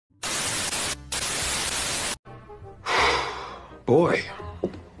Boy,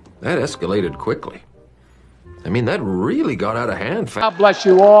 that escalated quickly. I mean, that really got out of hand. God bless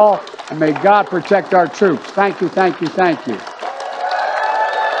you all, and may God protect our troops. Thank you, thank you, thank you.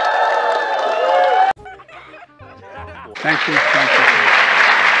 Thank you, thank you.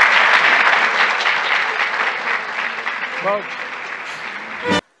 Folks,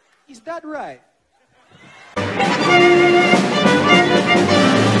 is that right?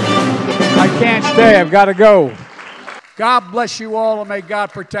 I can't stay. I've got to go. God bless you all, and may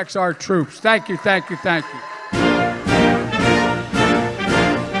God protect our troops. Thank you, thank you, thank you.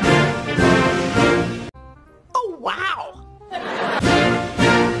 Oh, wow.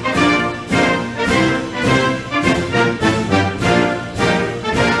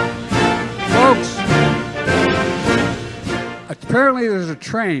 Folks, apparently there's a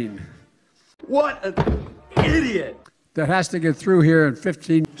train. What an idiot. That has to get through here in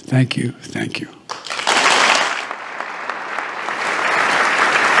 15. Thank you, thank you.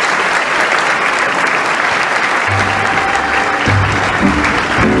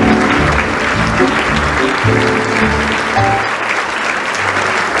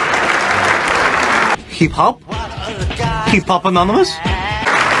 Hip Hop? Hip Hop Anonymous?